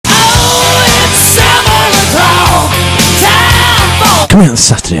Coming out this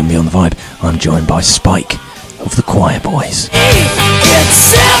Saturday and Beyond the Vibe, I'm joined by Spike of The Quireboys.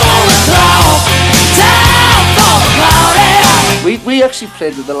 We actually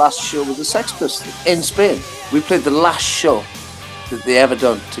played at the last show with the Sex Pistols in Spain. We played the last show that they ever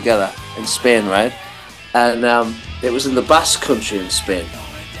done together in Spain, right? And it was in the Basque Country in Spain.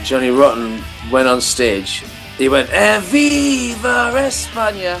 Johnny Rotten went on stage. He went, Viva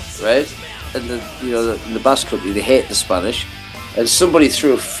España, right? And in the Basque Country, they hate the Spanish. And somebody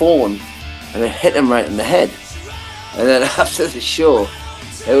threw a phone and it hit him right in the head. And then after the show,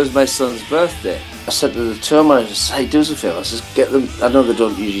 it was my son's birthday. I said to the tour manager, hey, do us a favour. I said, get them, I know they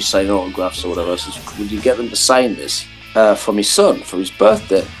don't usually sign autographs or whatever. I said, would you get them to sign this for my son, for his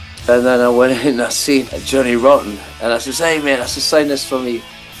birthday? And then I went in and I seen Johnny Rotten. And I said, hey, mate, I said, sign this for me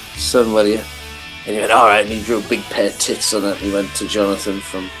son, will you? And he went, all right. And he drew a big pair of tits on it. And he went to Jonathan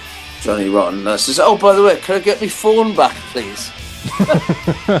from Johnny Rotten. And I says, oh, by the way, can I get my phone back, please?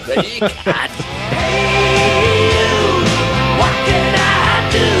 There you can. Hey, you, what can I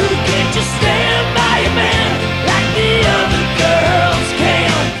do? Can't you stand by a man like the other girls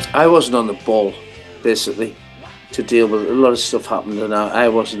can? I wasn't on the ball, basically, to deal with a lot of stuff happened, and I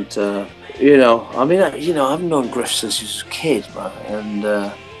wasn't, I mean, I've known Griff since he was a kid,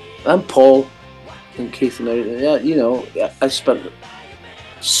 man, and Paul and Keith and everything. I spent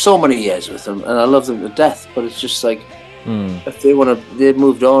so many years with them, and I love them to death. But it's just like, if they want to, they've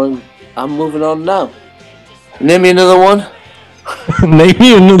moved on. I'm moving on now. Name me another one. Name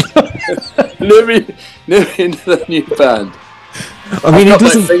me another. name me another new band. I mean, it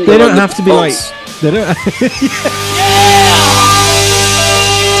doesn't. They don't have to be like. They don't.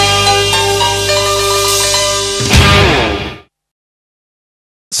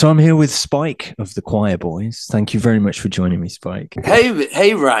 So I'm here with Spike of The Quireboys. Thank you very much for joining me, Spike.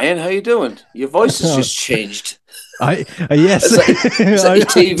 Hey Ryan, how you doing? Your voice has just changed. Yes, is that your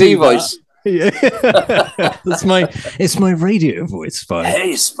TV voice? Yeah, it's my radio voice, Spike.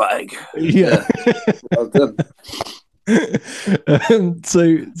 Hey, Spike. Yeah. Well done.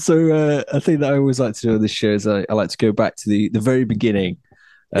 So I think that I always like to do on this show is I like to go back to the very beginning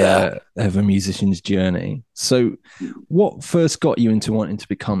of a musician's journey. So what first got you into wanting to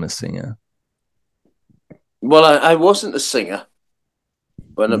become a singer? Well, I wasn't a singer.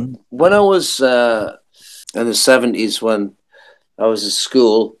 When I was in the 70s, when I was at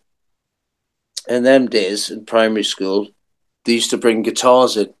school, in them days in primary school, they used to bring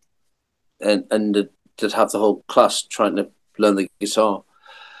guitars in and they'd have the whole class trying to learn the guitar.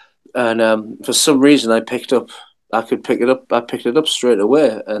 And for some reason, I picked it up straight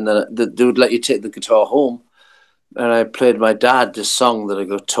away. And then they would let you take the guitar home. And I played my dad this song that I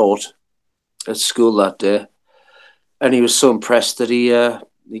got taught at school that day. And he was so impressed that he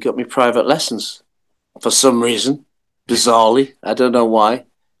got me private lessons for some reason, bizarrely. I don't know why.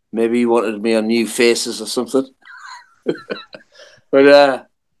 Maybe he wanted me on New Faces or something. But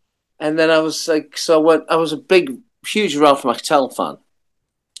and then I was like, I was a big, huge Ralph McTell fan.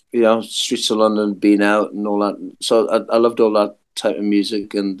 Streets of London, Been Out and all that. So I loved all that type of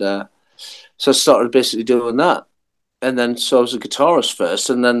music. And so I started basically doing that. And then, so I was a guitarist first,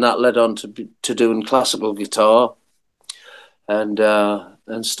 and then that led on to doing classical guitar and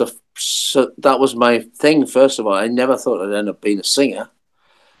stuff. So that was my thing, first of all. I never thought I'd end up being a singer.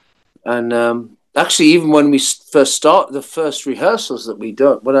 And actually, even when we first started, the first rehearsals that we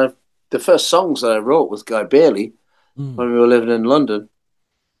done, the first songs that I wrote with Guy Bailey when we were living in London,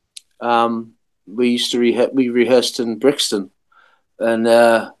 we used to we rehearsed in Brixton, and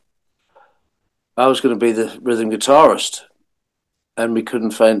I was going to be the rhythm guitarist, and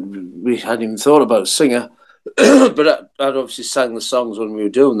we hadn't even thought about a singer, but I'd obviously sang the songs when we were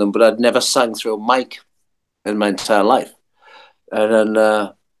doing them, but I'd never sang through a mic in my entire life. And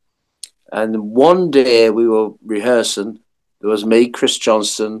then, and one day we were rehearsing. There was me, Chris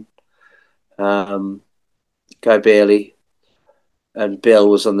Johnston, Guy Bailey, and Bill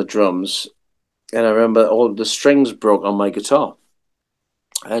was on the drums. And I remember all the strings broke on my guitar.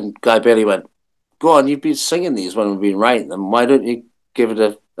 And Guy Bailey went, go on, you've been singing these when we've been writing them. Why don't you give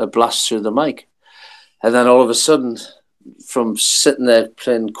it a blast through the mic? And then all of a sudden, from sitting there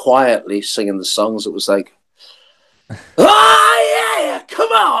playing quietly, singing the songs, it was like, oh, yeah,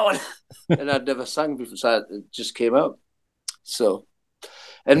 come on. And I'd never sang before, so it just came out. So,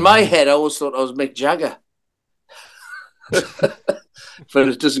 in my head, I always thought I was Mick Jagger. But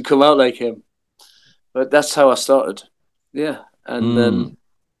it doesn't come out like him. But that's how I started. Yeah. And then,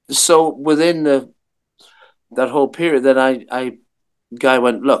 so within that whole period, then Guy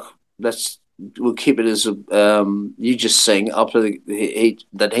went, look, we'll keep it as you just sing. I'll play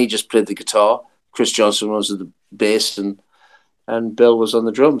then he just played the guitar. Chris Johnson was the bass, and and Bill was on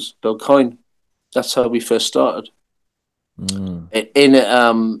the drums. Bill Coyne. That's how we first started. Mm. In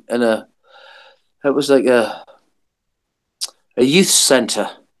a it was like a youth centre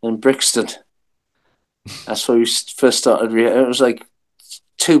in Brixton. That's where we first started. It was like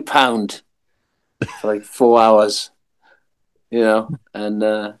 £2 for like 4 hours, and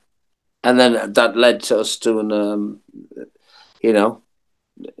then that led to us doing, you know,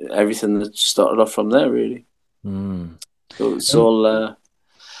 everything that started off from there, really. Mm. So it's Um, all.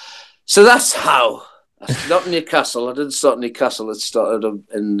 So that's how. Not Newcastle. I didn't start in Newcastle. It started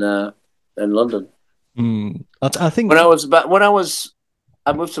in London. I think. I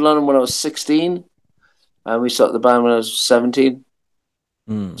moved to London when I was 16, and we started the band when I was 17.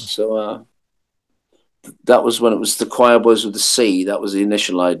 Mm. So that was when it was the Quireboys with the C. That was the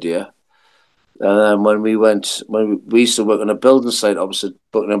initial idea. When we used to work on a building site opposite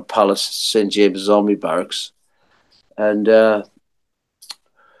Buckingham Palace, St James's Army Barracks, and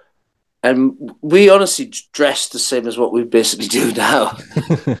we honestly dressed the same as what we basically do now.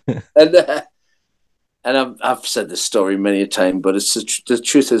 and I've said this story many a time, but it's the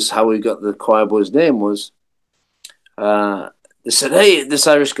truth is how we got the Quireboys name was. They said, "Hey, this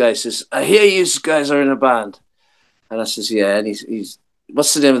Irish guy says, I hear you guys are in a band," and I says, "Yeah," and he's,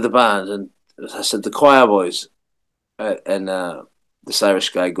 "What's the name of the band?" And I said, "The Quireboys," and this Irish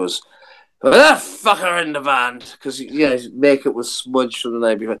guy goes, "Well, that fucker in the band," because his makeup was smudged from the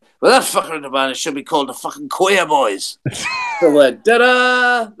night before. "Well, that fucker in the band, it should be called the fucking Quireboys." So we're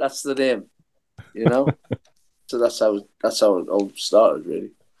da-da! That's the name, you know. So that's how it all started,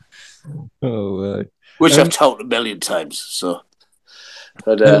 really. Oh, Which I've um, told a million times. So,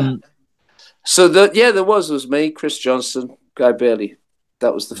 but um, there was me, Chris Johnston, Guy Bailey.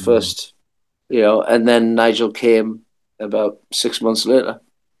 That was the mm, first, and then Nigel came about 6 months later.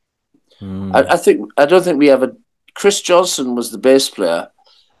 mm, I don't think we ever. Chris Johnson was the bass player,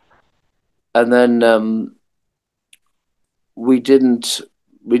 and then we didn't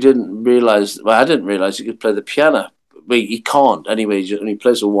realize. Well, I didn't realize he could play the piano. He can't anyway. He only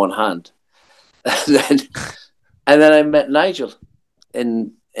plays with one hand. and then I met Nigel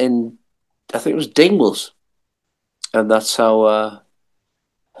in I think it was Dingwalls, and that's how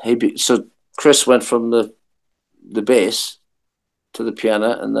so Chris went from the bass to the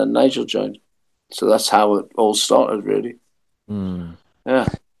piano, and then Nigel joined. So that's how it all started, really. mm. Yeah,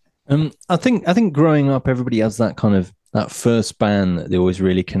 I think growing up, everybody has that kind of that first band that they always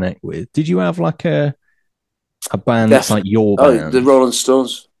really connect with. Did you have like a band that's like definitely. your Oh, the band? Rolling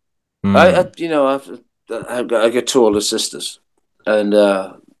Stones. Mm, I got two older sisters, and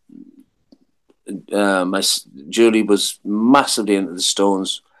my Julie was massively into the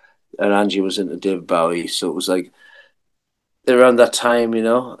Stones, and Angie was into David Bowie. So it was like around that time,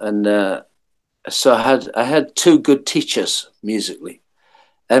 and so I had two good teachers musically,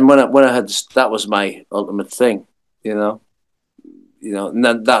 and when I had this, that was my ultimate thing, you know, and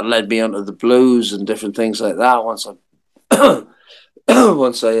then that led me onto the blues and different things like that. Once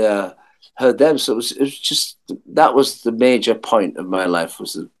I heard them, so it was just that was the major point of my life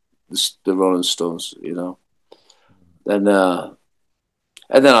was the Rolling Stones, and then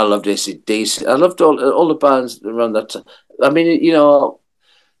I loved AC/DC. I loved all the bands around that time. I mean,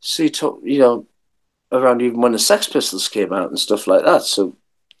 so you talk, around even when the Sex Pistols came out and stuff like that. So,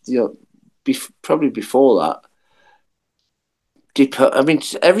 probably before that, I mean,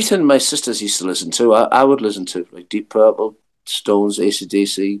 everything my sisters used to listen to, I would listen to, like Deep Purple, Stones,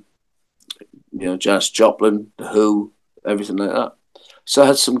 AC/DC, Janis Joplin, The Who, everything like that. So I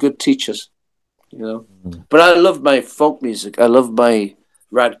had some good teachers, you know. mm, But I loved my folk music. I loved my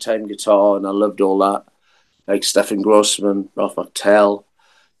ragtime guitar, and I loved all that, like Stephen Grossman, Ralph McTell.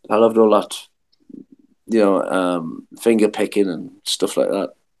 I loved all that, finger picking and stuff like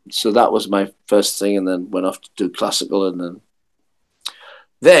that. So that was my first thing, and then went off to do classical, and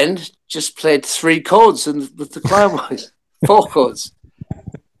then just played three chords with the choir boys, four chords.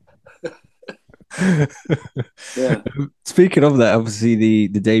 Yeah, Speaking of that, obviously the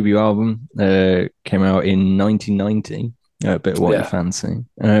debut album came out in 1990. A bit of what you yeah, fancy.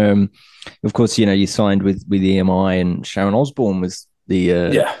 Of course, you signed with EMI, and Sharon Osbourne was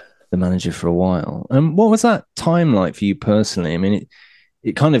yeah. the manager for a while. What was that time like for you personally? I mean,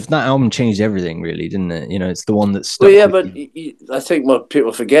 it kind of that album changed everything, really, didn't it? It's the one that Well, stuck yeah, with but you. I think what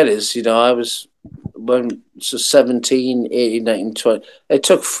people forget is, I was when 17, 18, 19, 20. It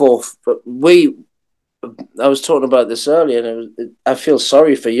took four, but I was talking about this earlier, and I feel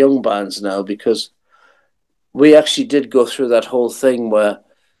sorry for young bands now because we actually did go through that whole thing where,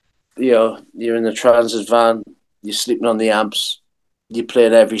 you're in the transit van, you're sleeping on the amps, you're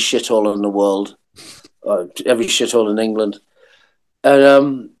playing every shithole in the world, or every shithole in England,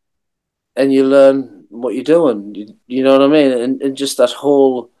 and and you learn what you're doing. You know what I mean? And just that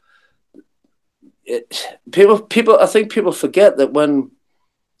whole people. I think people forget that when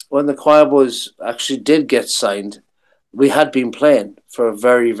the Choir Boys actually did get signed, we had been playing for a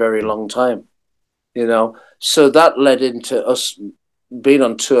very, very long time. You know, so that led into us being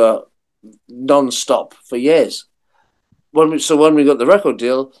on tour non-stop for years. When we got the record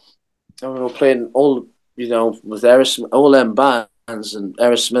deal, and we were playing all, with Aerosmith, all them bands and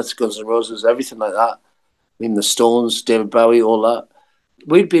Aerosmith, Guns N' Roses, everything like that. I mean, the Stones, David Bowie, all that.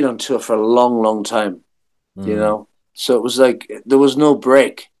 We'd been on tour for a long, long time, you Mm. know. So it was like there was no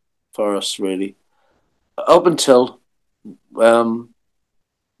break for us really up until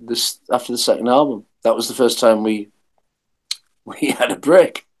this after the second album. That was the first time we had a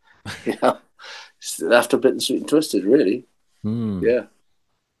break, you know. After Bitten, Sweet and Twisted, really, Mm. yeah.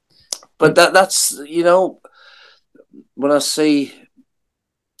 But that's when I see,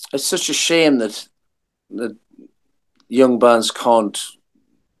 it's such a shame that young bands can't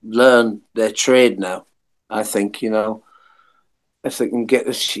learn their trade now. I think if they can get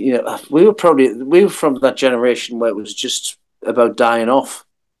this, we were from that generation where it was just about dying off,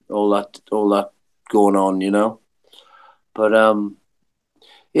 all that going on, But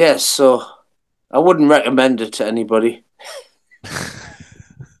yeah, so I wouldn't recommend it to anybody.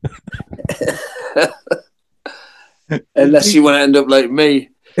 Unless you want to end up like me.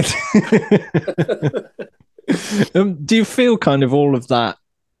 Do you feel kind of all of that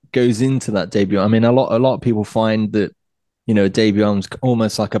goes into that debut? I mean, a lot of people find that a debut album's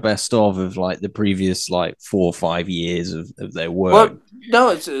almost like a best of like the previous like 4 or 5 years of their work. Well, no,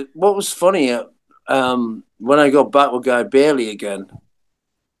 it's what was funny. When I got back with Guy Bailey again,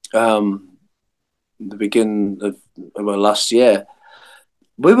 the beginning of last year,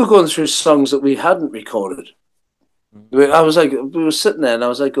 we were going through songs that we hadn't recorded. I was like, we were sitting there, and I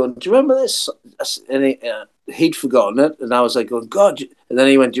was like, going, "Do you remember this?" And he'd forgotten it, and I was like, "going, God!" And then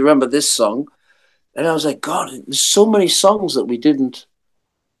he went, "Do you remember this song?" And I was like, "God, there's so many songs that we didn't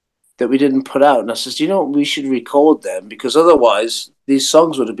put out." And I says, "Do you know what? We should record them because otherwise these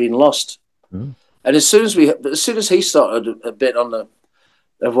songs would have been lost." Mm. And as soon as he started a bit on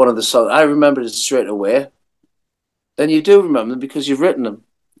of one of the songs, I remembered it straight away. And you do remember them because you've written them.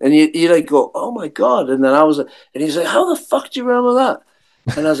 And you like go, oh my God. And then and he's like, how the fuck do you remember that?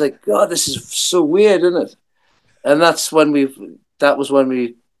 And I was like, God, this is so weird, isn't it? And that was when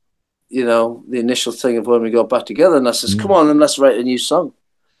we, the initial thing of when we got back together. And I says, come Mm. on, and let's write a new song,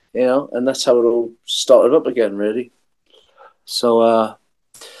 and that's how it all started up again, really. So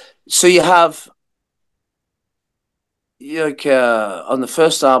you have, like, on the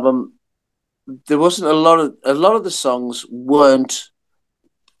first album, there wasn't a lot of the songs weren't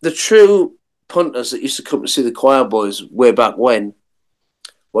the true punters that used to come to see the Choir Boys way back when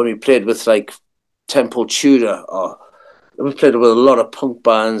we played with like Temple Tudor, or we played with a lot of punk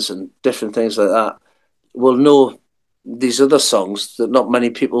bands and different things like that, will know these other songs that not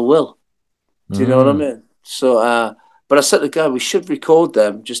many people will. Do you know what I Mm. mean? So, but I said to the guy, we should record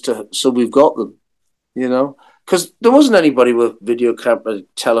them so we've got them, because there wasn't anybody with video camera,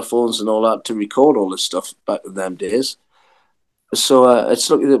 telephones, and all that to record all this stuff back in them days. So it's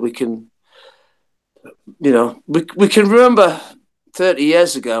lucky that we can, we can remember 30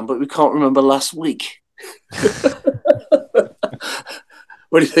 years ago, but we can't remember last week.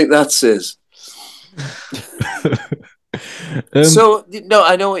 What do you think that says? So, no,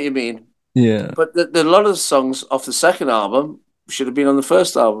 I know what you mean. Yeah. But a lot of the songs off the second album should have been on the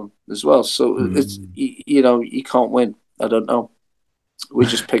first album as well. So it's, Mm. you can't win. I don't know. We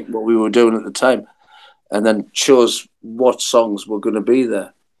just picked what we were doing at the time and then chose what songs were going to be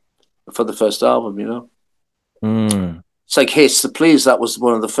there for the first album. Mm. It's like Hates to Please. That was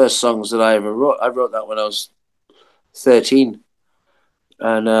one of the first songs that I ever wrote. I wrote that when I was 13.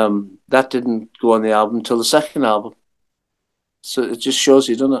 And that didn't go on the album until the second album. So it just shows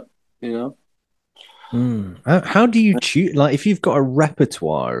you, doesn't it? Mm. How do you choose? Like, if you've got a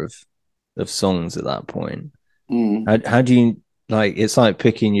repertoire of songs at that point, Mm. how do you like? It's like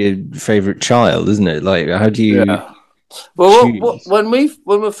picking your favorite child, isn't it? Like, how do you Yeah. Well, choose? when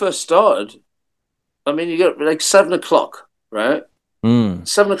we first started, I mean, you got like 7 o'clock, right? Mm.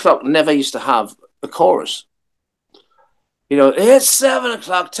 7 o'clock never used to have a chorus. It's 7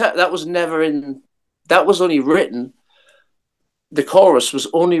 o'clock. That was never in. That was only written. The chorus was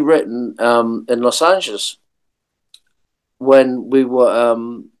only written in Los Angeles when we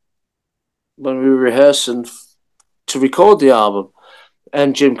were rehearsing to record the album.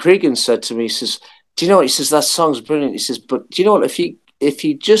 And Jim Cregan said to me, he says, "Do you know what?" He says, "That song's brilliant." He says, "But do you know what? If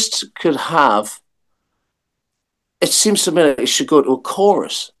he just could have it seems to me like it should go to a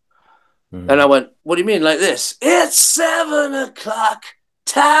chorus. And I went, what do you mean like this? It's 7 o'clock,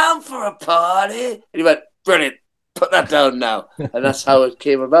 time for a party. And he went, brilliant, put that down now. And that's how it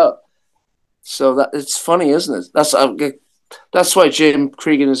came about. So that it's funny, isn't it? That's why Jim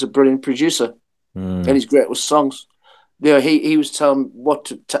Cregan is a brilliant producer, and he's great with songs. You know, he was telling me what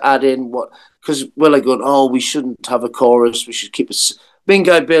to add in, what because we're like going, oh, we shouldn't have a chorus, we should keep it. Me and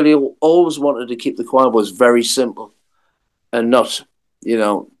Guy Bailey always wanted to keep the Quireboys very simple, and not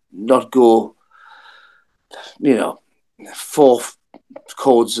go, 4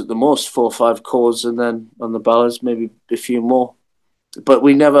 chords at the most, 4 or 5 chords, and then on the ballads maybe a few more. But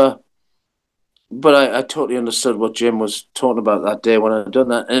we never. But I totally understood what Jim was talking about that day when I done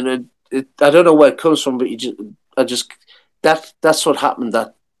that, and I don't know where it comes from, but that's what happened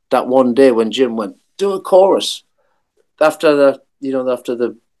that one day when Jim went, do a chorus after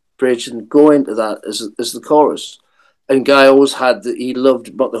the bridge and go into that as the chorus. And Guy always had he loved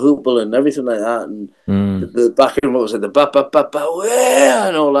the hoople and everything like that, and the back end was like the ba ba ba ba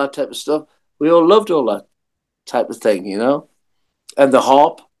and all that type of stuff. We all loved all that type of thing, and the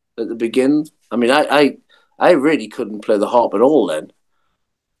harp at the beginning. I mean, I really couldn't play the harp at all then.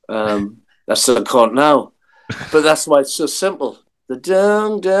 I still can't now, but that's why it's so simple. The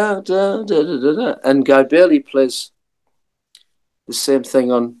dun dun dun dun dun dun, dun. And Guy Bailey plays the same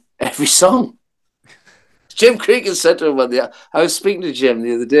thing on every song. Jim Cregan said to him I was speaking to Jim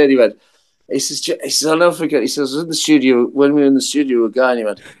the other day, and he says, I'll never forget. He says, in the studio when we were in the studio with Guy,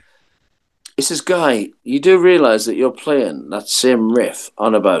 and he says, Guy, you do realise that you're playing that same riff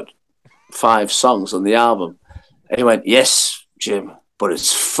on about 5 songs on the album? And he went, yes, Jim, but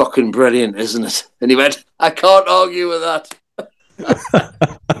it's fucking brilliant, isn't it? And he went, I can't argue with that.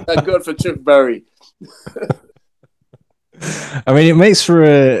 Thank God for Chuck Berry. I mean, it makes for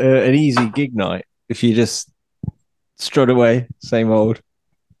an easy gig night if you just strut away, same old.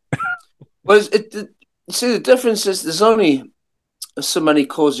 Well, see, the difference is there's only so many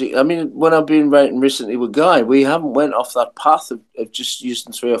chords. I mean, when I've been writing recently with Guy, we haven't went off that path of just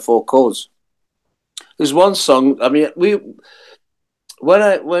using 3 or 4 chords. There's one song. I mean, we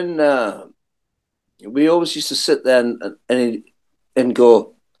always used to sit there and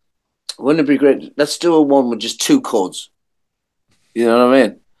go, wouldn't it be great? Let's do a one with just 2 chords. You know what I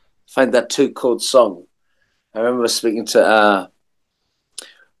mean? Find that 2 chord song. I remember speaking to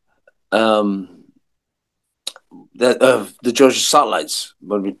the Georgia Satellites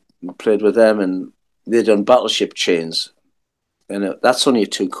when we played with them, and they done Battleship Chains, and that's only a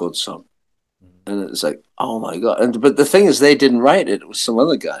 2 chord song, and it's like, oh my god! But the thing is, they didn't write it; it was some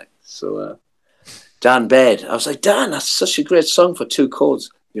other guy. So Dan Baird, I was like, Dan, that's such a great song for 2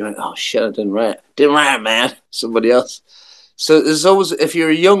 chords. You went, oh shit, I didn't write it, man. Somebody else. So there's always, if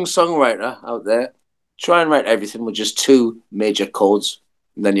you're a young songwriter out there, try and write everything with just 2 major chords,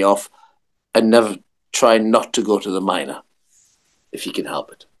 and then you're off, and never try not to go to the minor if you can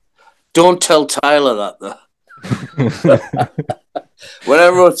help it. Don't tell Tyler that though. When I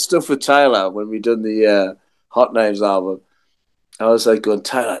wrote stuff with Tyler, when we done the Hot Knives album, I was like going,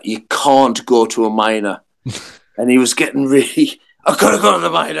 Tyler, you can't go to a minor. And he was getting really, I've got to go to the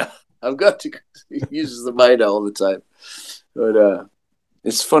minor. I've got to. He uses the minor all the time. But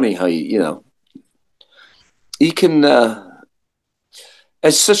it's funny how you can. It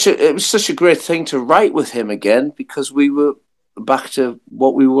was such a great thing to write with him again, because we were back to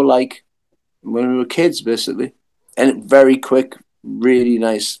what we were like when we were kids, basically, and very quick, really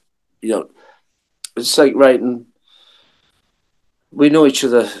nice. It's like writing. We know each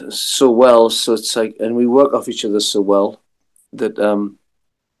other so well, so it's like, and we work off each other so well that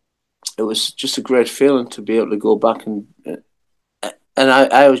it was just a great feeling to be able to go back and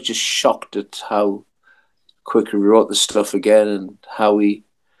I was just shocked at how quickly we wrote the stuff again, and how we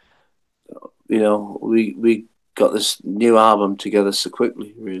got this new album together so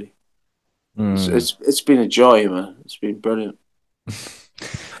quickly. Really, it's been a joy, man. It's been brilliant.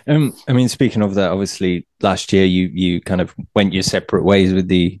 I mean, speaking of that, obviously last year you kind of went your separate ways with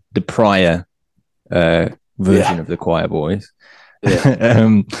the prior version of the Quireboys.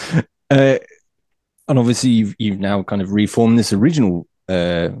 Yeah. And obviously you've now kind of reformed this original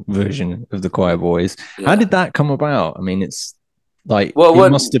version of the Quireboys. Yeah. How did that come about? I mean, it's like,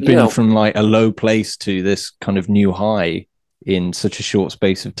 it must have been from like a low place to this kind of new high in such a short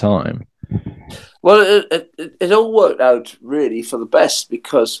space of time. Well, it all worked out really for the best,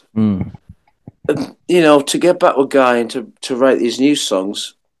 because to get back with Guy and to write these new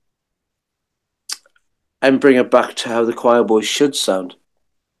songs and bring it back to how the Quireboys should sound,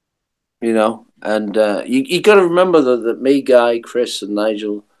 and you got to remember that me, Guy, Chris, and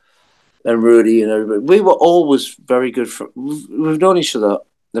Nigel, and Rudy and everybody. We were always very good. We've known each other,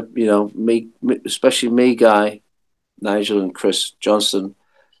 you know, especially me, Guy, Nigel, and Chris Johnston.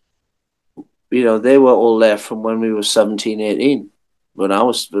 You know, they were all there from when we were 17, 18. When I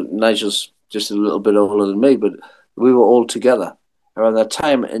was, but Nigel's just a little bit older than me, but we were all together around that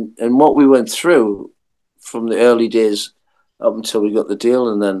time. And what we went through from the early days up until we got the deal,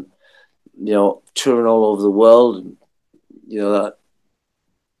 and then, you know, touring all over the world, and, you know, that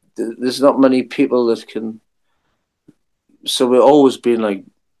there's not many people that can. So we've always been like,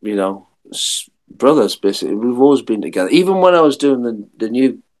 you know, brothers, basically. We've always been together. Even when I was doing the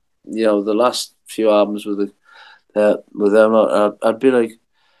new, you know, the last few albums with them, I'd be like,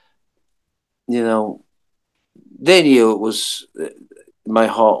 you know, they knew it was my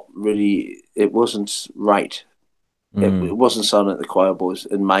heart really. It wasn't right. It wasn't sounding like the Choir Boys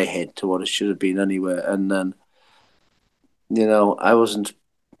in my head to what it should have been anyway. And then, you know, I wasn't.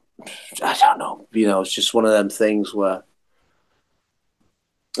 I don't know. You know, it's just one of them things where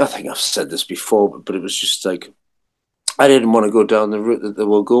I think I've said this before, but it was just like I didn't want to go down the route that they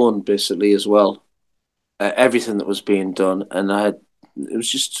were going, basically, as well. Everything that was being done, and it was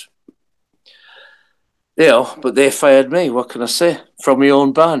just, you know, but they fired me. What can I say? From my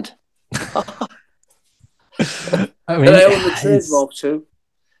own band. I And mean, I own the trademark too,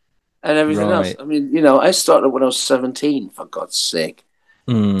 and everything else. right. I mean, you know, I started when I was 17. For God's sake,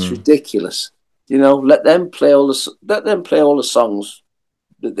 it's ridiculous. You know, let them play all the songs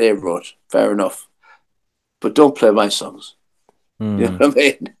that they wrote. Fair enough, but don't play my songs. You know what I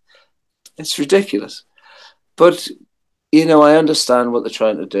mean? It's ridiculous. But, you know, I understand what they're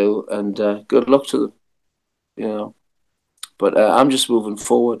trying to do, and good luck to them. You know, but I'm just moving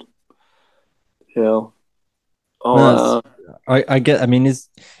forward. You know, That's oh, I get. I mean,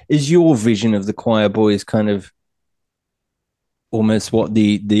 is your vision of the Choir Boys kind of almost what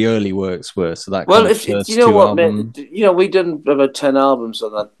the early works were? So that kind well, of if you first know two what, mate, albums. you know, we did about 10 albums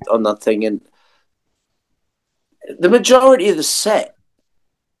on that thing, and the majority of the set,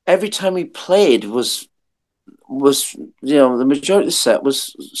 every time we played, was you know, the majority of the set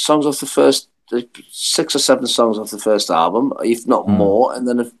was songs off the first, like 6 or 7 songs off the first album, if not more, and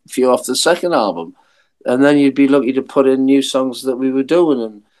then a few off the second album, and then you'd be lucky to put in new songs that we were doing,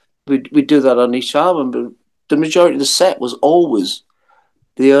 and we'd do that on each album. But the majority of the set was always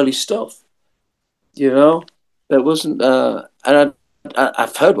the early stuff. You know, it wasn't, and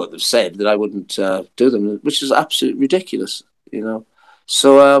I've heard what they've said that I wouldn't do them, which is absolutely ridiculous. You know,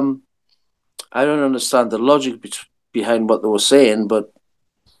 so I don't understand the logic behind what they were saying, but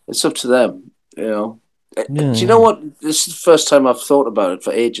it's up to them. You know, Yeah, do you know yeah. what? This is the first time I've thought about it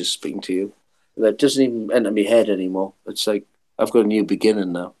for ages. Speaking to you, that doesn't even enter my head anymore. It's like I've got a new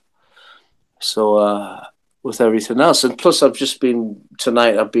beginning now. So with everything else, and plus I've just been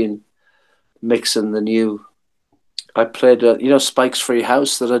tonight. I've been mixing the new. I played, you know, Spike's Free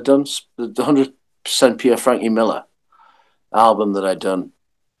House that I'd done, the 100% pure Frankie Miller album that I'd done.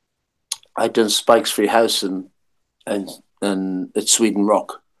 I'd done Spike's Free House and it's Sweden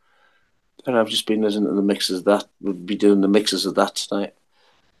Rock, and I've just been listening to the mixes of that. We'll be doing the mixes of that tonight,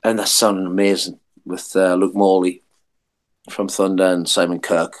 and that's sounding amazing with Luke Morley from Thunder and Simon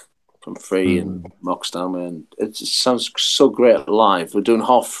Kirk from Free and Mox down there. And it sounds so great live. We're doing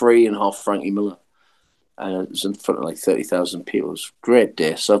half Free and half Frankie Miller, and it was in front of like 30,000 people. It was a great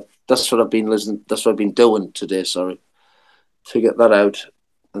day. So that's what I've been listening. That's what I've been doing today. Sorry, to get that out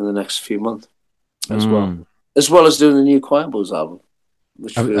in the next few months as well as doing the new Choir Boys album,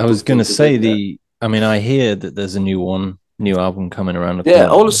 which we I was both going doing to say together. I mean, I hear that there's a new album coming around the Yeah,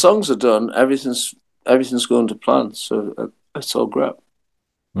 corner. all the songs are done. Everything's going to plan. So it's all great.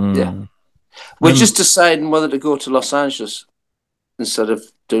 Yeah, we're just deciding whether to go to Los Angeles instead of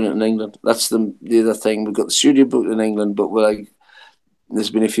doing it in England. That's the other thing. We've got the studio booked in England, but we're like, there's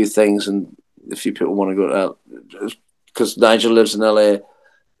been a few things, and a few people want to go out because Nigel lives in LA,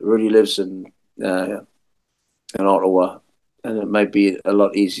 Rudy lives in Ottawa, and it might be a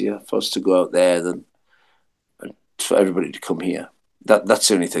lot easier for us to go out there than for everybody to come here. That's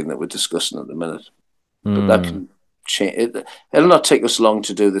the only thing that we're discussing at the minute. But that can change. It'll not take us long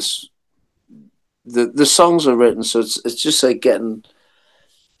to do this. The songs are written, so it's just like getting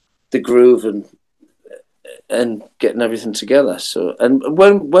the groove and getting everything together. So, and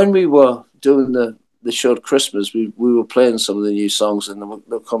when we were doing the show at Christmas, we were playing some of the new songs, and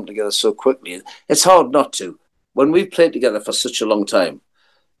they'll come together so quickly. It's hard not to. When we've played together for such a long time,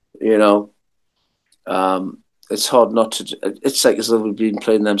 you know, it's hard not to. It's like as though we've been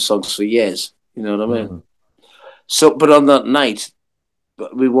playing them songs for years. You know what I mean? So, but on that night, I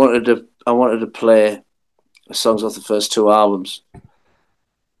wanted to play songs off the first 2 albums,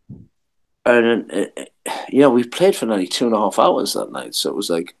 and we played for nearly 2.5 hours that night. So it was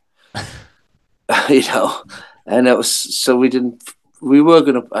like, and it was so we didn't. We were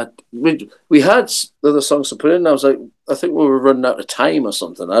gonna. We had other songs to put in. I was like, I think we were running out of time or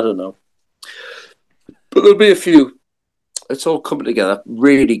something. I don't know, but there'll be a few. It's all coming together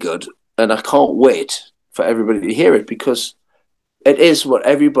really good, and I can't wait for everybody to hear it because it is what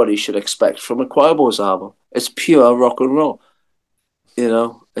everybody should expect from a Quireboys album. It's pure rock and roll.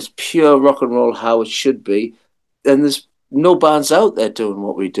 It's pure rock and roll how it should be. And there's no bands out there doing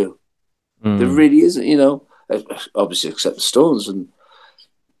what we do. There Mm. really isn't, obviously except the Stones. And,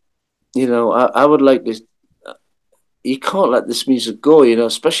 I would like this. You can't let this music go,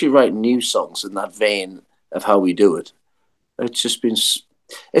 especially writing new songs in that vein of how we do it.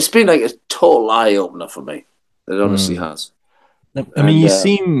 It's been like a total eye opener for me. It honestly Mm. has. I mean,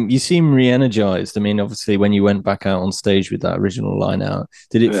 And you seem re-energized. I mean, obviously, when you went back out on stage with that original line out,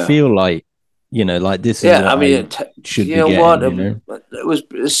 did it yeah, feel like, like this is yeah. I what I mean, should you be know what? getting, you know? It was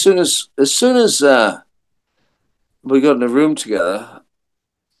as soon as we got in a room together,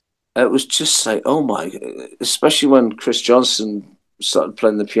 it was just like, oh my! Especially when Chris Johnson started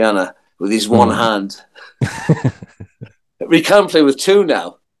playing the piano with his one Mm. hand. We can play with two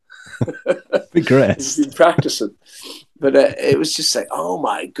now. He's Regressed. been practicing, but it was just like, oh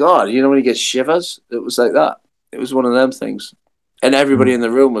my god! When you get shivers, it was like that. It was one of them things, and everybody in Mm.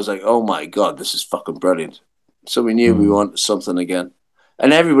 the room was like, oh my god, this is fucking brilliant. So we knew we Mm. wanted something again,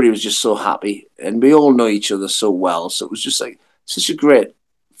 and everybody was just so happy, and we all know each other so well, so it was just like such a great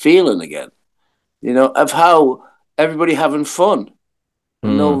feeling again. Of how everybody having fun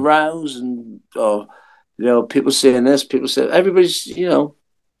and no Mm. rows and people saying this, people say everybody's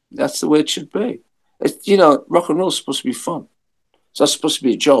that's the way it should be. It's rock and roll is supposed to be fun. So that's supposed to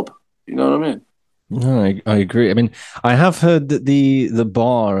be a job. You know what I mean? No, I agree. I mean, I have heard that the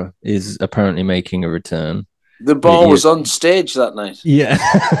bar is apparently making a return. The But bar was on stage that night. yeah.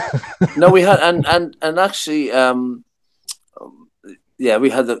 No, we had and actually yeah, we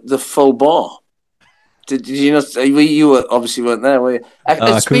had the full bar. Did you not? You obviously weren't there, were you? Oh,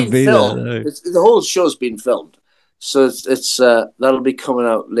 I It's couldn't been be there. filmed. No. The whole show's been filmed, so it's that'll be coming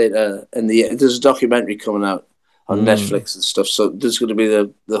out later. There's a documentary coming out on Mm. Netflix and stuff. So there's going to be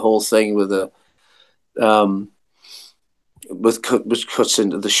the whole thing with the um which cuts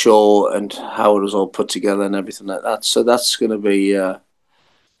into the show and how it was all put together and everything like that. So that's going to be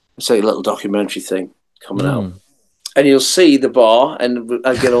it's like a little documentary thing coming out, Mm. and you'll see the bar, and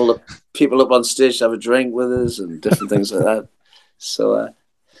I get all the people up on stage to have a drink with us and different things like that. So,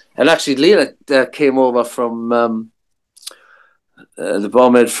 and actually, Lena came over from the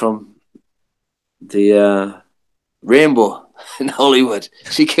barmaid from the Rainbow in Hollywood.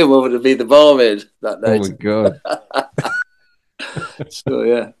 She came over to be the barmaid that Oh my night. God. So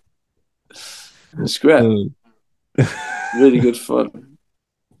yeah, it's great. Oh. Really good fun.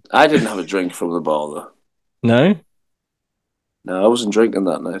 I didn't have a drink from the bar though. No? No, I wasn't drinking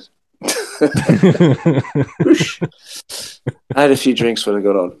that night. I had a few drinks when I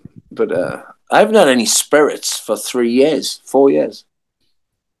got on, but I haven't had any spirits for 3 years, 4 years.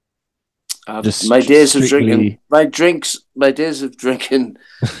 Just My days of drinking, strictly. my days of drinking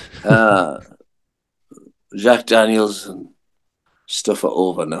uh, Jack Daniels and stuff are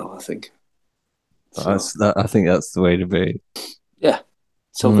over now. I think so. I think that's the way to be. Yeah,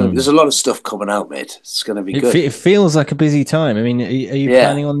 there's Mm. a lot of stuff coming out, mate. It's going to be good. It feels like a busy time. I mean, are you Yeah,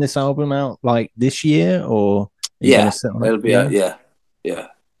 planning on this album out like this year, or are you going to yeah, sit on it? it'll be out. Yeah. Yeah, yeah.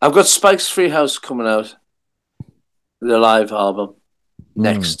 I've got Spike's Freehouse coming out, the live album Mm.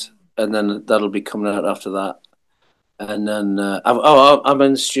 next, and then that'll be coming out after that. And then I'm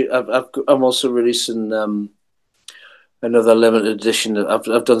in I'm also releasing another limited edition.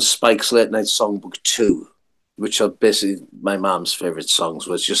 I've done Spike's Late Night Songbook 2, which are basically my mom's favorite songs.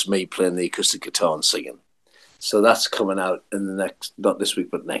 Was just me playing the acoustic guitar and singing. So that's coming out in the next, not this week,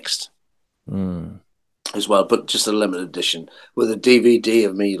 but next Mm. as well. But just a limited edition with a DVD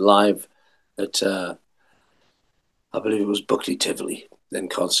of me live at I believe it was Buckley Tivoli in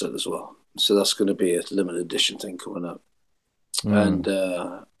concert as well. So that's going to be a limited edition thing coming out. And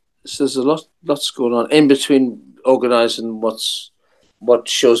Mm. so there's lots going on in between organising what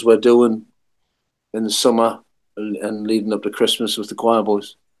shows we're doing in the summer and leading up to Christmas with the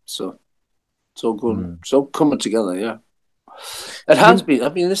Quireboys. So it's all going, Mm. it's all coming together. Yeah, it I has mean, been.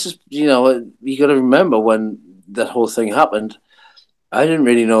 I mean, this is you got to remember when that whole thing happened. I didn't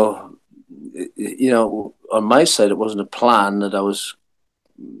really know. On my side, it wasn't a plan that I was.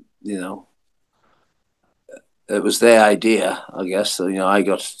 You know, it was their idea, I guess. So, I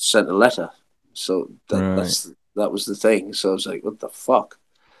got sent a letter, so right. that was the thing. So I was like, "What the fuck?"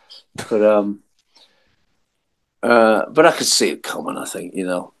 But but I could see it coming. I think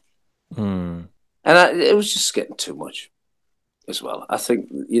Mm. and it was just getting too much as well. I think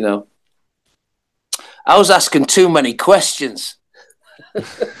I was asking too many questions.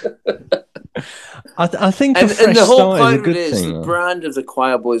 I think a And fresh the whole start is point a of it good is the thing, though. brand of the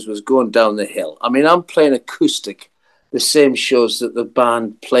Quireboys was going down the hill. I mean, I'm playing acoustic, the same shows that the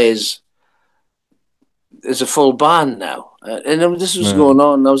band plays as a full band now. And then this was No. going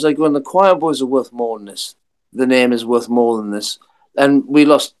on. And I was like, when the Quireboys are worth more than this, the name is worth more than this. And we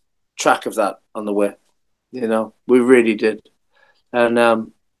lost track of that on the way. We really did. And,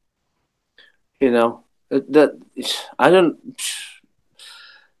 that I don't,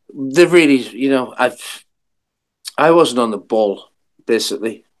 they really, I wasn't on the ball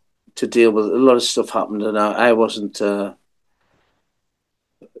basically to deal with a lot of stuff happened, and I wasn't. I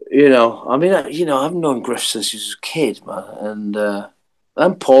mean, I've known Griff since he was a kid, man,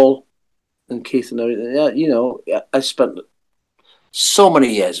 and Paul and Keith and everything. Yeah, I spent so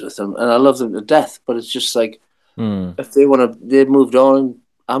many years with them, and I love them to death. But it's just like Mm. if they want to, they've moved on.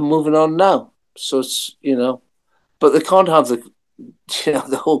 I'm moving on now, so it's but they can't have the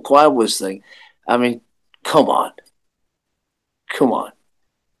the whole Choirboys thing. I mean, come on, come on.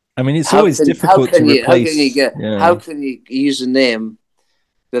 I mean, it's How always can how difficult to can you how can you replace. get how Yeah. can you use a name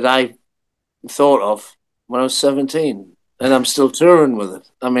that I thought of when I was 17 and I'm still touring with it?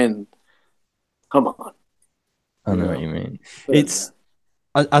 I mean, come on, I know what you mean. But, It's.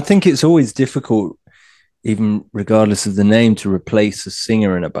 I think it's always difficult, even regardless of the name, to replace a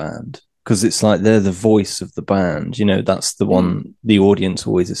singer in a band because it's like they're the voice of the band. That's the one the audience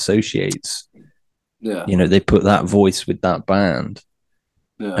always associates. yeah, They put that voice with that band.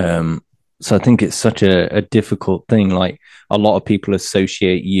 yeah. Um, so I think it's such a difficult thing. Like a lot of people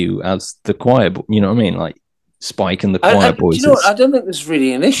associate you as the choir, you know what I mean? Like Spike and the I Choir do you Boys. know what? I It's don't think there's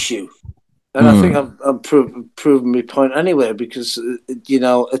really an issue, and I think mm, I'm proving my point anyway because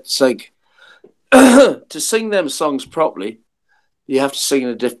it's like to sing them songs properly, you have to sing in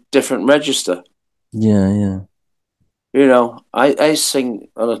a different register. yeah, yeah. I sing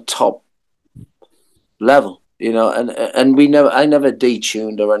on a top level, and I never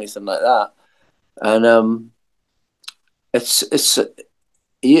detuned or anything like that. And it's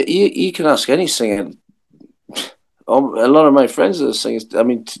you can ask any singer. A lot of my friends are singers. I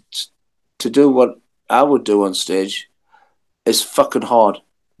mean, to do what I would do on stage is fucking hard.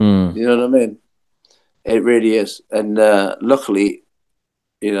 Mm. You know what I mean? It really is. And luckily,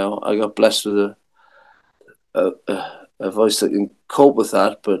 I got blessed with a voice that can cope with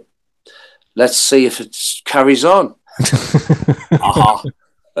that. But let's see if it carries on. Aha.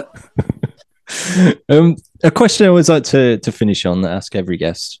 A question I always like to finish on that I ask every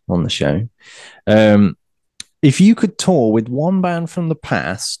guest on the show. Um, if you could tour with one band from the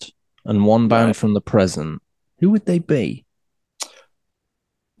past and one band Right. from the present, who would they be?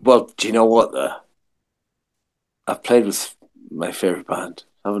 Well, do you know what? I've played with my favorite band,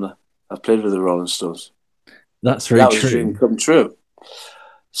 haven't I? I've played with the Rolling Stones. That's very That was a dream true. come true.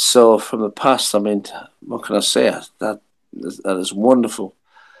 So from the past, I mean, what can I say? That is wonderful.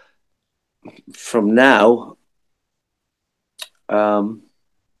 From now, um,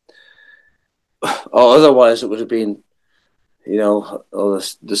 or otherwise it would have been, all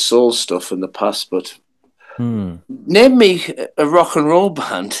the soul stuff in the past. But Hmm. name me a rock and roll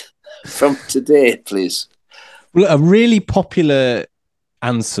band from today, please. Well, a really popular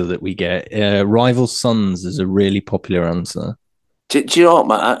answer that we get, Rival Sons is a really popular answer. Do you know what,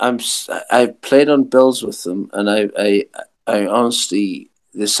 man? I played on bills with them, and I honestly,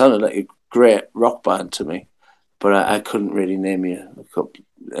 they sounded like a great rock band to me, but I couldn't really name you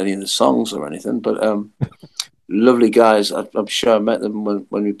any of the songs or anything. But lovely guys. I'm sure I met them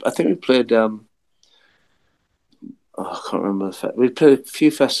when I think we played. I can't remember we played a few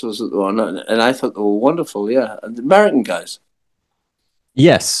festivals at the one, and I thought they were wonderful. Yeah, and the American guys, the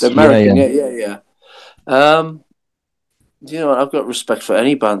Yes, yeah, American, yeah. yeah, yeah, yeah. Um, I've got respect for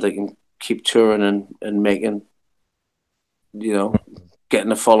any band that can keep touring and making, you know,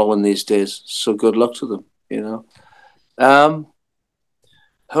 getting a following these days. So good luck to them. Um,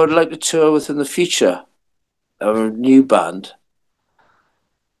 who would like to tour with in the future? A new band.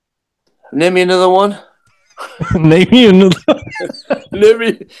 Name me another one. Name me another. name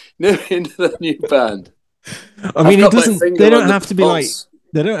me another new band. I I've mean, it got my doesn't. They finger on don't the have to be like. pulse.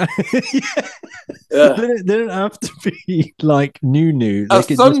 They don't. Yeah. Yeah. They don't have to be like new. A They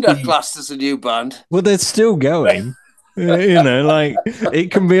could just Thunder be. classed as a new band. Well, they're still going. Like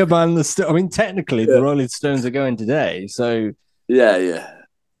it can be a band that's still. I mean, technically, the Yeah. Rolling Stones are going today, so Yeah,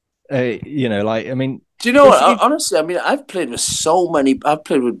 yeah. like I mean, Do you know If, what? if Honestly, I mean, I've played with so many. I've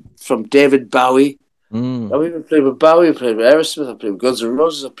played with from David Bowie. mm, I've even played with Bowie. I've played with Aerosmith. I've played with Guns N'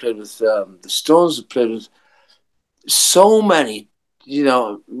 Roses. I've played with the Stones. I've played with so many. You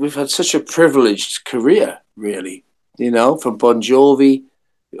know, we've had such a privileged career, really. You know, from Bon Jovi,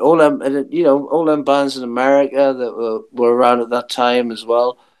 all them, and all them bands in America that were around at that time as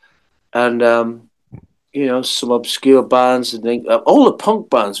well, and some obscure bands and all the punk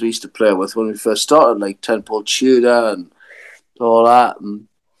bands we used to play with when we first started, like Ten Pole Tudor and all that. And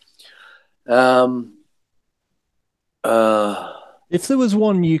um, uh, if there was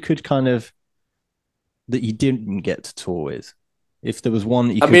one you could kind of that you didn't get to tour with, if there was one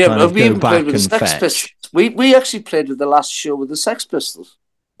that you I could mean, kind of we go even played back with the and Sex Pistols. fetch. We actually played with the last show with the Sex Pistols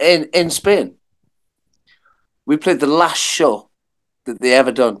in Spain. We played the last show that they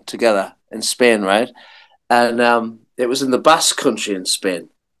ever done together in Spain, right? And it was in the Basque Country in Spain.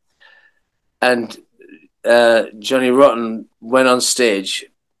 And Johnny Rotten went on stage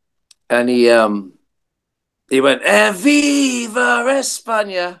and he went "Viva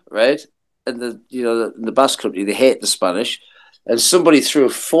España," right? And in the Basque Country they hate the Spanish, and somebody threw a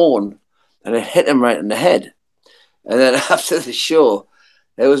phone and it hit him right in the head. And then after the show,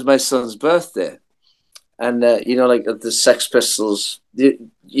 it was my son's birthday, and like the Sex Pistols, like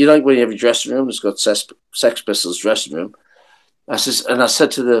when you have your dressing room, it's got Sex Pistols dressing room. I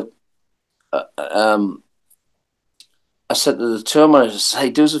said to the uh, um, I said to the tour manager, "Hey,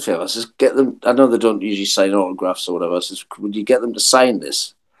 do us a favor." I says, "Get them." I know they don't usually sign autographs or whatever. I says, "Would you get them to sign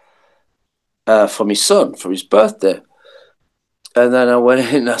this for my son for his birthday?" And then I went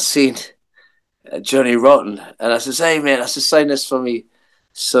in and I seen Johnny Rotten, and I says, "Hey, man," I says, "Sign this for me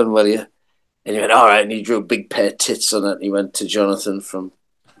son, will you?" And he went, "All right." And he drew a big pair of tits on it. And he went to Jonathan from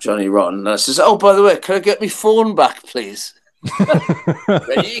Johnny Rotten. And I says, "Oh, by the way, can I get my phone back, please?"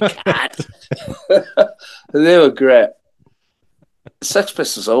 You can't. And they were great. Sex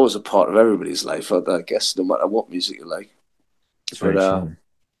Pistols are always a part of everybody's life, I guess, no matter what music you like. It's But very true.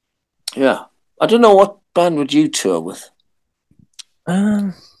 yeah, I don't know, what band would you tour with?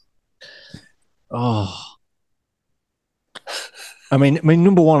 Um, oh, I mean,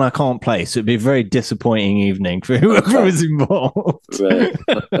 number one, I can't play, so it'd be a very disappointing evening for whoever Okay, was involved. right.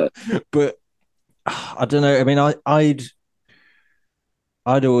 Okay. But I don't know. I mean,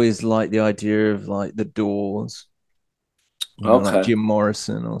 I'd always like the idea of like the Doors, like Okay. Jim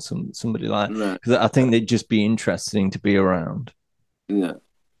Morrison or somebody like, Right. because I think they'd just be interesting to be around, Yeah.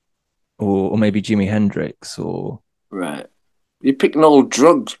 or maybe Jimi Hendrix, or Right. You're picking all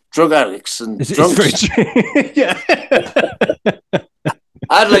drug addicts and it's very drunks. true. Yeah,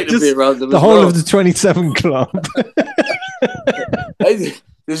 I'd like to be just around them the as whole of well. the 27 Club.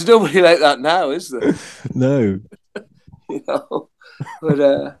 There's nobody like that now, is there? No. You know.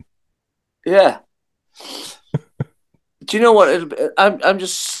 But yeah. Do you know what? I'm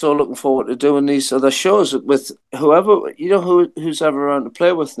just so looking forward to doing these other shows with whoever who's ever around to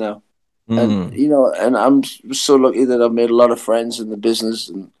play with now. And Mm. and I'm so lucky that I've made a lot of friends in the business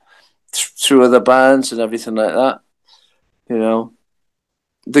and through other bands and everything like that. You know,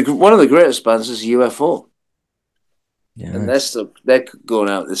 one of the greatest bands is UFO, and Yes. they're going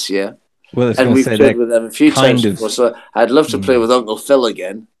out this year, Well, I was and going to we've say played they're with them a few times kind of. before. So I'd love to play Mm. with Uncle Phil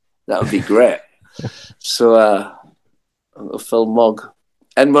again. That would be great. So Uncle Phil Mogg,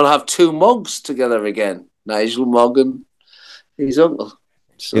 and we'll have two Moggs together again. Nigel Mogg and his uncle.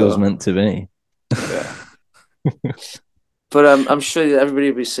 Feels So meant to be. yeah. But I'm sure that everybody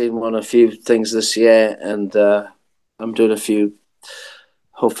will be seeing a few things this year, and I'm doing a few,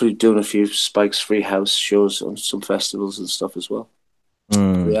 hopefully doing a few Spike's Free House shows on some festivals and stuff as well for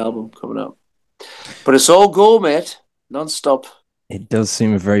the Mm. album coming out. But it's all go, mate, non-stop. It does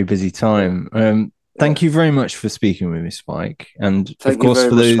seem a very busy Yeah, time. Thank yeah. you very much for speaking with me, Spike. And of Thank you course, very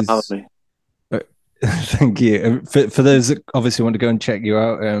for much for having those, me. thank you. For those that obviously want to go and check you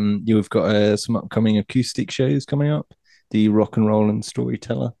out, you've got some upcoming acoustic shows coming up. The Rock and Roll and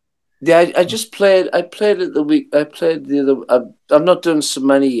Storyteller. Yeah, I just played. I played it the week. I played the other. I'm not doing so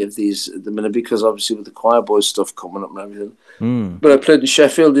many of these at the minute because obviously with the Quireboys stuff coming up and everything. Mm. But I played in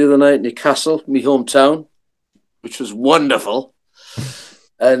Sheffield the other night, Newcastle, my hometown, which was wonderful.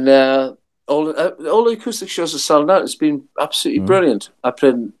 And all the acoustic shows are selling out. It's been absolutely Mm. brilliant. I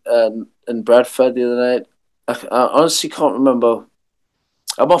played in Bradford the other night. I honestly can't remember.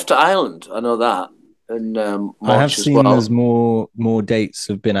 I'm off to Ireland. I know that in I have March as seen there's well. more dates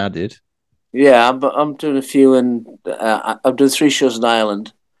have been added. Yeah, I'm doing a few in. I'm doing three shows in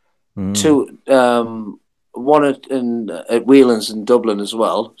Ireland. Mm. Two, one at Whelan's in Dublin as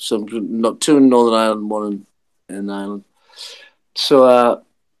well. So I'm not two in Northern Ireland, one in Ireland. So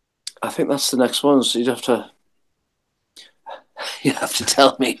I think that's the next one. So you have to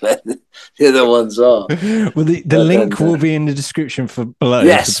tell me where the other ones are. Well, the But link then, will be in the description for below for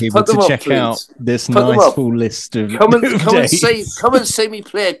yes, people put to them up, check out please. this Put them nice up. full list of, of Come and see dates. me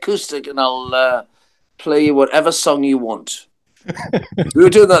play acoustic, and I'll play you whatever song you want. We were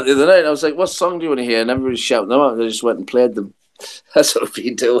doing that the other night. And I was like, "What song do you want to hear?" And everybody's shouting them out. And I just went and played them. That's what we've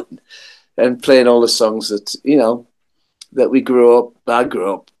been doing, and playing all the songs that that we grew up. I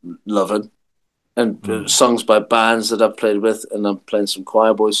grew up loving, and songs by bands that I've played with, and I'm playing some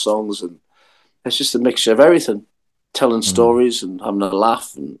Quireboys songs, and it's just a mixture of everything, telling stories and having a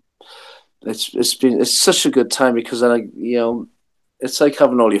laugh, and it's such a good time because then it's like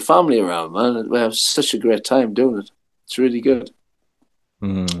having all your family around, man. We have such a great time doing it. It's really good.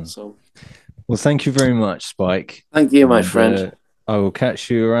 So, well, thank you very much, Spike. thank you, my And friend. I will catch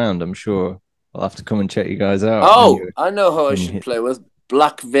you around. I'm sure I'll have to come and check you guys out when Oh, you I know who I when you should hit. play with.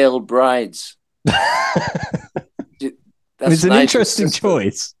 Black Veiled Brides. It's That's an Nigel's interesting sister.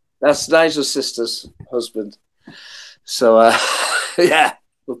 choice. That's Nigel's sister's husband. So, yeah,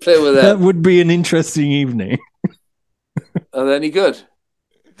 we'll play with That them. would be an interesting evening. Are they any good?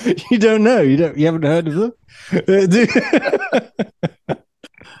 You don't know. You haven't heard of them.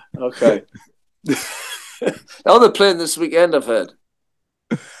 Okay. Oh, they're playing this weekend, I've heard.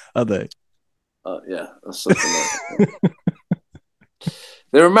 Are they? Oh, yeah, that's something like that.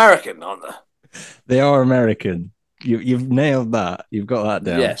 They're American, aren't they? They are American. You've nailed that. You've got that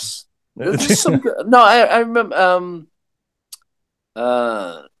down. Yes. There's some good. No, I remember.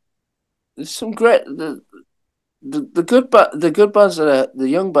 Uh, there's some great the good bands the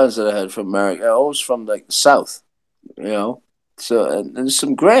young bands that I heard from America are always from like the South, you know. So and there's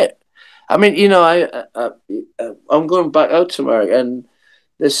some great. I mean, I'm going back out to America, and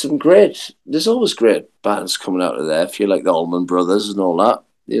there's some great. There's always great bands coming out of there. If you like the Allman Brothers and all that,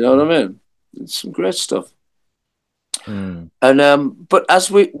 you know what I mean. It's some great stuff. And but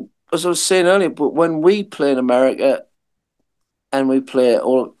as I was saying earlier, but when we play in America and we play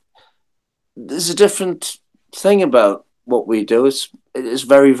all, there's a different thing about what we do. It's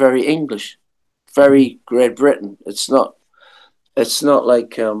very very English, very Great Britain. It's not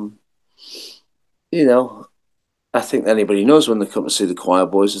like you know. I think anybody knows when they come to see the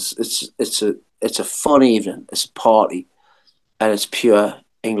Quireboys. It's a fun evening. It's a party, and it's pure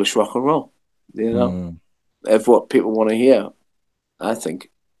English rock and roll. You know, of what people want to hear. I think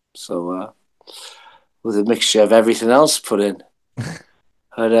so. With a mixture of everything else put in,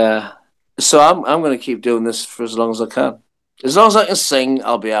 but so I'm going to keep doing this for as long as I can. As long as I can sing,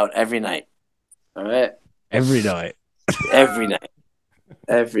 I'll be out every night. All right, Every night. every night,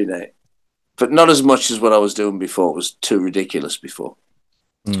 every night. But not as much as what I was doing before. It was too ridiculous before.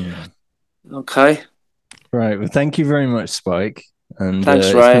 Okay. Right. Well, thank you very much, Spike. And Thanks,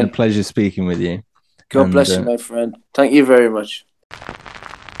 it's been a Ryan. pleasure speaking with you. God And bless you, my friend. Thank you very much.